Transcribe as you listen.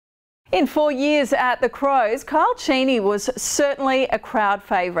In 4 years at the Crows, Kyle Cheney was certainly a crowd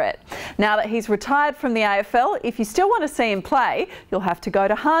favourite. Now that he's retired from the AFL, if you still want to see him play, you'll have to go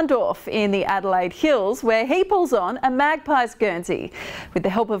to Hahndorf in the Adelaide Hills, where he pulls on a Magpies guernsey. With the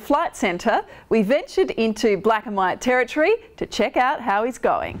help of Flight Centre, we ventured into black and white territory to check out how he's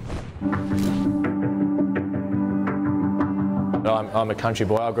going. I'm a country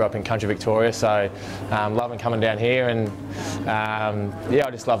boy. I grew up in country Victoria, so loving coming down here, and yeah,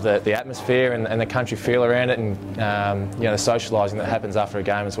 I just love the atmosphere and the country feel around it, and you know, the socialising that happens after a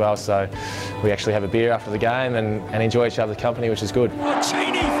game as well. So we actually have a beer after the game and enjoy each other's company, which is good. Oh,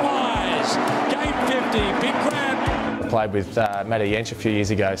 Cheney flies, game 50, big grab. I played with Matthew Jaensch a few years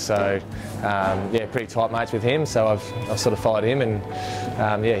ago, so yeah, pretty tight mates with him. So I've sort of followed him, and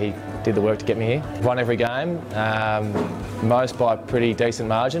yeah, he did the work to get me here. Won every game, most by a pretty decent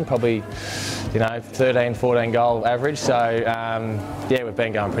margin, probably, you know, 13, 14 goal average. So yeah, we've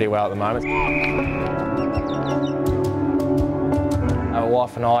been going pretty well at the moment. My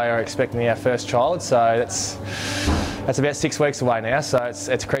wife and I are expecting our first child, so that's about 6 weeks away now, so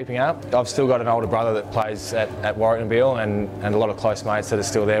it's creeping up. I've still got an older brother that plays at Warringtonville, and a lot of close mates that are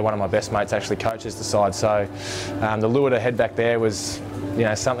still there. One of my best mates actually coaches the side, so the lure to head back there was, you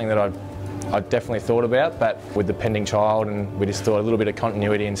know, something that I definitely thought about, but with the pending child, and we just thought a little bit of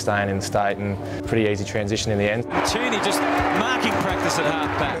continuity and staying in the state, and pretty easy transition in the end. Cheney just marking practice at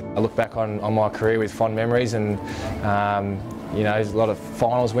half-back. I look back on my career with fond memories, and you know, there's a lot of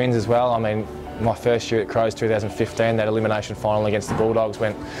finals wins as well. I mean, my first year at Crows, 2015, that elimination final against the Bulldogs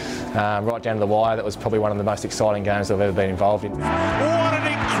went right down to the wire. That was probably one of the most exciting games I've ever been involved in. What an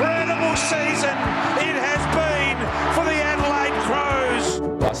incredible season it has been for the Adelaide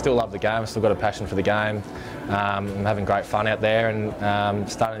Crows. I still love the game. I've still got a passion for the game. I'm having great fun out there, and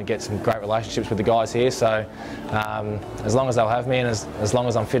starting to get some great relationships with the guys here. So as long as they'll have me, and as long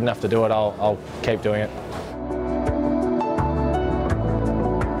as I'm fit enough to do it, I'll keep doing it.